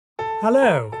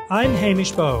Hello, I'm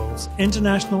Hamish Bowles,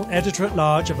 International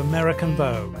Editor-at-Large of American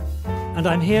Vogue, and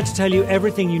I'm here to tell you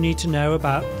everything you need to know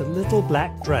about the little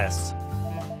black dress.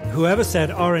 Whoever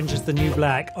said orange is the new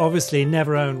black obviously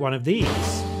never owned one of these.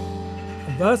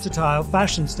 A versatile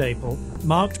fashion staple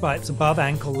marked by its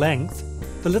above-ankle length,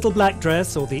 the little black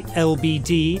dress, or the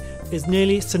LBD, is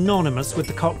nearly synonymous with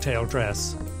the cocktail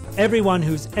dress. Everyone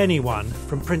who's anyone,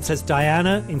 from Princess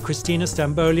Diana in Christina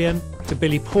Stambolian to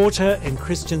Billy Porter in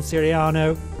Christian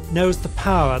Siriano, knows the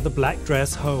power the black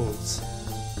dress holds.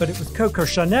 But it was Coco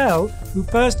Chanel who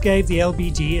first gave the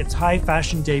LBD its high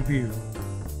fashion debut.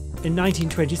 In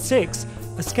 1926,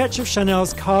 a sketch of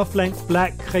Chanel's calf-length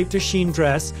black crêpe de chine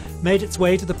dress made its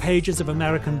way to the pages of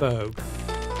American Vogue.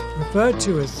 Referred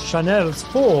to as Chanel's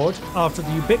Ford after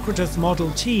the ubiquitous Model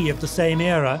T of the same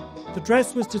era, the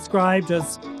dress was described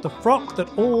as the frock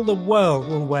that all the world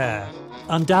will wear.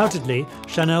 Undoubtedly,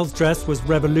 Chanel's dress was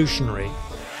revolutionary.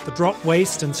 The drop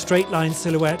waist and straight-line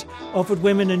silhouette offered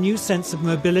women a new sense of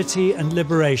mobility and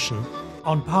liberation,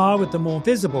 on par with the more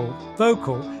visible,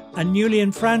 vocal, and newly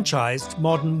enfranchised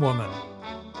modern woman.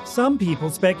 Some people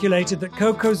speculated that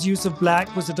Coco's use of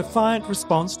black was a defiant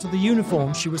response to the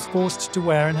uniform she was forced to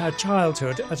wear in her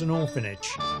childhood at an orphanage.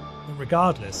 But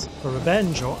regardless, for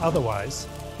revenge or otherwise,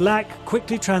 black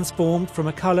quickly transformed from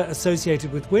a colour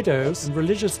associated with widows and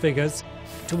religious figures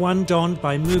to one donned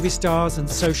by movie stars and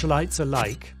socialites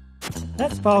alike.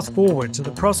 Let's fast forward to the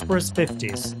prosperous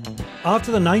 50s.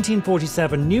 After the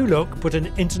 1947 New Look put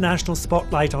an international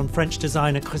spotlight on French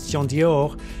designer Christian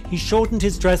Dior, he shortened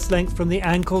his dress length from the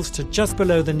ankles to just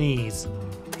below the knees.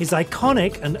 His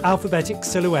iconic and alphabetic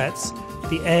silhouettes,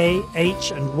 the A,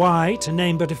 H, and Y, to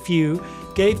name but a few,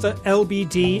 gave the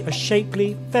LBD a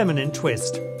shapely, feminine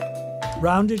twist.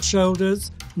 Rounded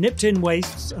shoulders, nipped-in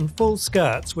waists, and full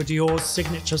skirts were Dior's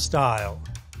signature style.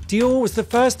 Dior was the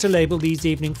first to label these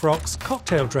evening frocks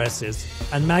cocktail dresses,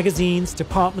 and magazines,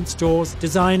 department stores,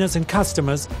 designers, and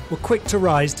customers were quick to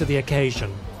rise to the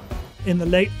occasion. In the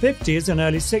late 50s and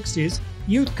early 60s,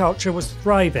 youth culture was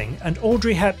thriving, and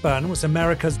Audrey Hepburn was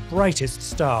America's brightest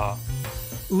star.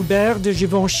 Hubert de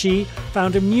Givenchy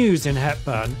found a muse in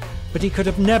Hepburn, but he could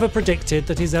have never predicted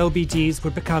that his LBDs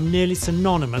would become nearly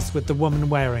synonymous with the woman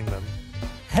wearing them.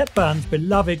 Hepburn's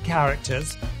beloved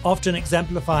characters, often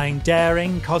exemplifying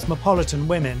daring, cosmopolitan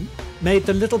women, made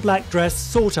the little black dress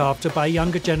sought after by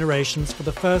younger generations for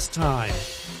the first time.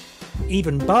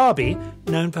 Even Barbie,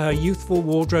 known for her youthful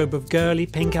wardrobe of girly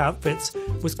pink outfits,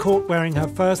 was caught wearing her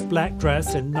first black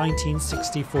dress in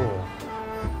 1964.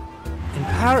 In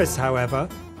Paris, however,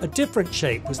 a different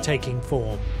shape was taking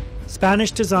form.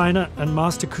 Spanish designer and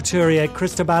master couturier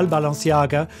Cristobal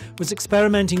Balenciaga was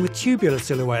experimenting with tubular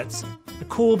silhouettes, a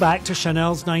callback to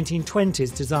Chanel's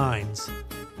 1920s designs.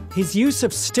 His use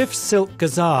of stiff silk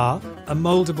gazar, a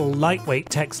moldable, lightweight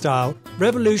textile,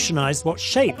 revolutionized what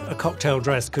shape a cocktail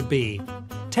dress could be.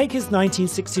 Take his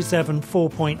 1967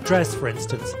 four-point dress, for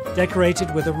instance,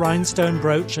 decorated with a rhinestone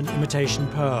brooch and imitation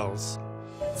pearls.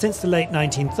 Since the late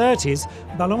 1930s,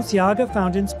 Balenciaga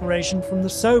found inspiration from the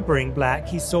sobering black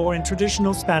he saw in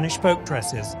traditional Spanish folk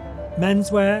dresses,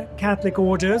 menswear, Catholic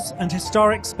orders, and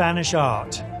historic Spanish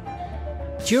art.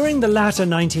 During the latter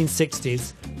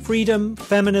 1960s, freedom,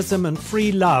 feminism, and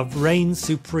free love reigned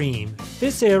supreme.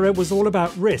 This era was all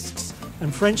about risks,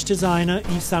 and French designer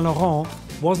Yves Saint Laurent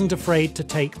wasn't afraid to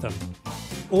take them.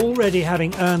 Already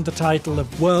having earned the title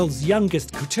of world's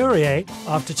youngest couturier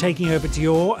after taking over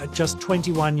Dior at just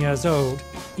 21 years old,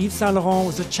 Yves Saint Laurent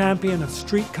was a champion of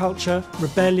street culture,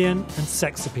 rebellion, and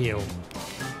sex appeal.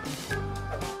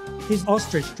 His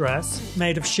ostrich dress,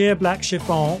 made of sheer black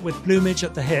chiffon with plumage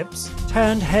at the hips,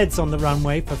 turned heads on the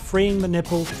runway for freeing the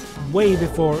nipple way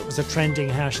before it was a trending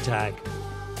hashtag.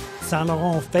 Saint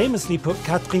Laurent famously put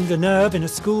Catherine Deneuve in a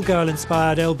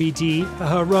schoolgirl-inspired LBD for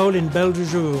her role in Belle du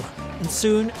Jour, and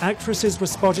soon actresses were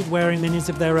spotted wearing minis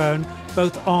of their own,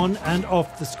 both on and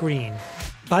off the screen.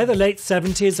 By the late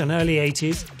 70s and early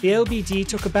 80s, the LBD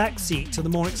took a backseat to the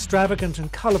more extravagant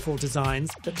and colourful designs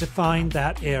that defined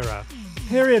that era. The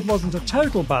period wasn't a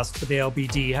total bust for the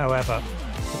LBD, however.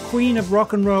 The queen of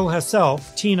rock and roll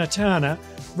herself, Tina Turner,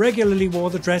 regularly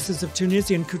wore the dresses of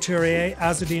Tunisian couturier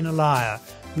Azzedine Alaïa,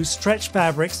 whose stretch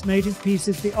fabrics made his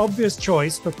pieces the obvious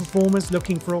choice for performers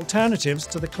looking for alternatives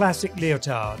to the classic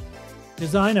leotard.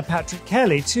 Designer Patrick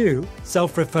Kelly, too,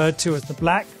 self-referred to as the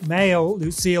black male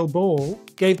Lucille Ball,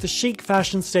 gave the chic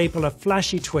fashion staple a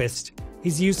flashy twist.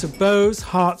 His use of bows,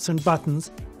 hearts, and buttons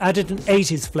added an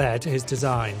 80s flair to his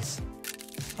designs.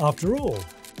 After all,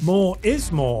 more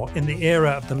is more in the era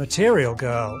of the material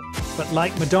girl, but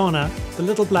like Madonna, the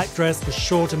little black dress was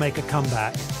sure to make a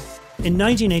comeback. In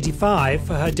 1985,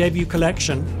 for her debut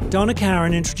collection, Donna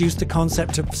Karan introduced the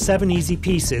concept of 7 easy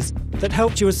pieces that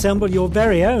helped you assemble your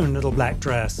very own little black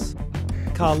dress.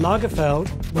 Karl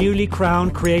Lagerfeld, newly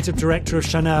crowned creative director of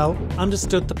Chanel,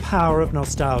 understood the power of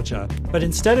nostalgia. But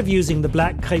instead of using the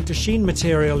black crêpe de chine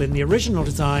material in the original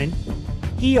design,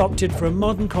 he opted for a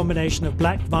modern combination of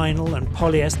black vinyl and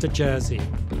polyester jersey.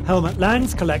 Helmut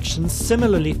Lang's collections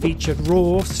similarly featured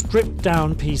raw,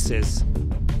 stripped-down pieces.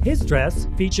 His dress,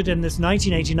 featured in this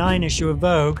 1989 issue of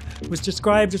Vogue, was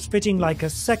described as fitting like a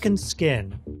second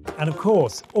skin. And of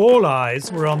course, all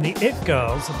eyes were on the it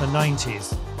girls of the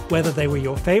 90s. Whether they were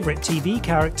your favorite TV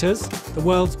characters, the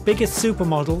world's biggest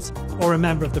supermodels, or a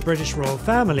member of the British royal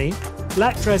family,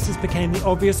 black dresses became the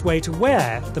obvious way to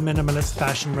wear the minimalist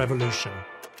fashion revolution.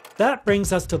 That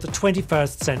brings us to the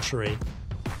 21st century.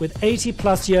 With 80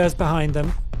 plus years behind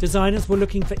them, designers were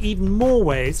looking for even more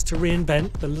ways to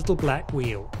reinvent the little black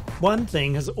wheel. One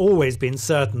thing has always been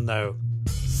certain though.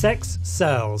 Sex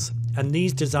sells, and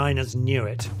these designers knew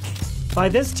it. By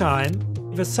this time,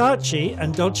 Versace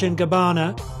and Dolce &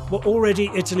 Gabbana were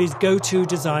already Italy's go-to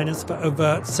designers for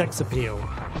overt sex appeal.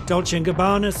 Dolce &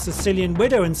 Gabbana's Sicilian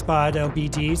widow-inspired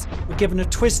LBDs were given a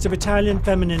twist of Italian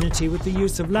femininity with the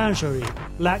use of lingerie,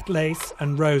 black lace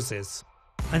and roses.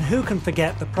 And who can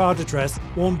forget the Prada dress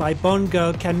worn by Bonne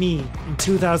girl Camille in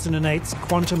 2008's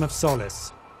Quantum of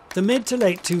Solace? The mid to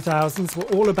late 2000s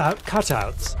were all about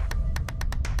cutouts.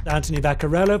 Anthony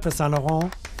Vaccarello for Saint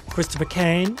Laurent, Christopher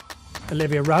Kane,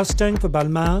 Olivia Rousting for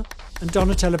Balmain, and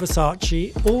Donatella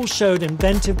Versace all showed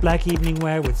inventive black evening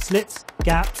wear with slits,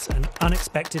 gaps, and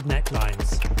unexpected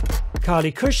necklines.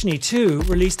 Carly Kushni, too,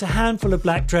 released a handful of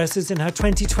black dresses in her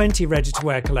 2020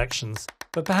 ready-to-wear collections.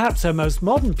 But perhaps her most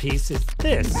modern piece is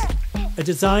this, a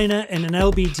designer in an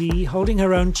LBD holding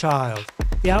her own child,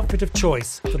 the outfit of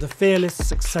choice for the fearless,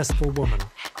 successful woman.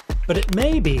 But it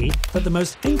may be that the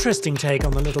most interesting take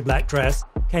on the little black dress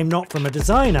came not from a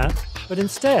designer, but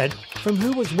instead from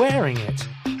who was wearing it.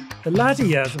 The latter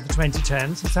years of the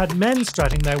 2010s has had men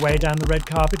strutting their way down the red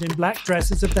carpet in black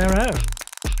dresses of their own.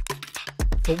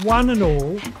 For one and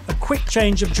all, a quick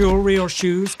change of jewelry or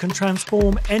shoes can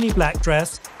transform any black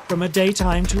dress from a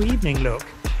daytime to evening look,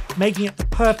 making it the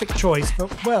perfect choice for,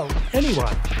 well,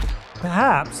 anyone.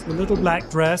 Perhaps the little black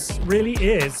dress really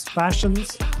is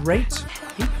fashion's great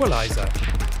equalizer.